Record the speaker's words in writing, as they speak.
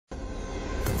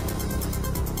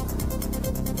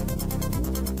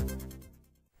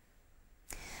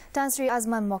Sri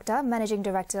Azman Mokhtar, Managing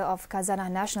Director of Khazanah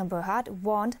National Berhad,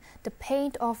 warned the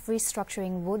pain of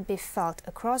restructuring would be felt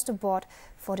across the board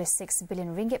for the 6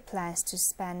 billion ringgit plans to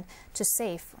spend to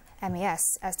save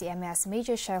MAS, as the MAS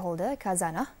major shareholder,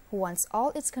 Khazanah, who wants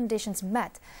all its conditions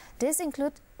met. This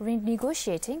includes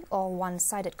renegotiating or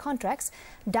one-sided contracts,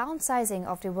 downsizing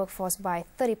of the workforce by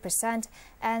 30%,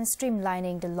 and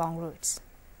streamlining the long routes.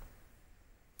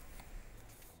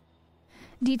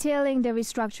 Detailing the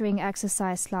restructuring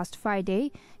exercise last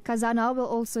Friday, Khazanah will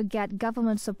also get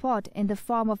government support in the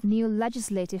form of new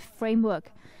legislative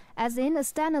framework, as in a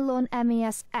standalone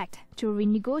MAS Act to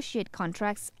renegotiate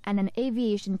contracts and an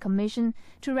aviation commission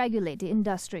to regulate the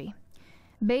industry.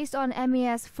 Based on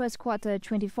MAS first quarter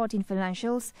 2014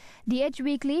 financials, the Edge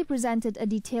Weekly presented a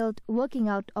detailed working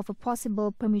out of a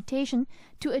possible permutation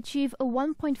to achieve a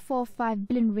 1.45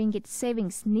 billion ringgit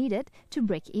savings needed to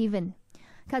break even.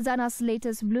 Khazanah's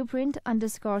latest blueprint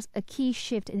underscores a key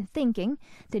shift in thinking.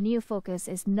 The new focus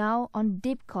is now on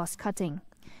deep cost cutting.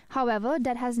 However,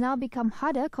 that has now become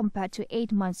harder compared to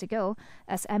 8 months ago,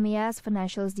 as MAS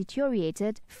financials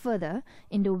deteriorated further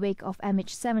in the wake of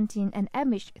MH17 and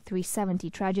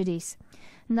MH370 tragedies.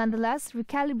 Nonetheless,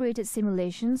 recalibrated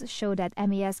simulations show that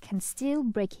MAS can still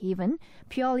break even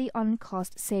purely on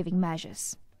cost-saving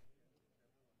measures.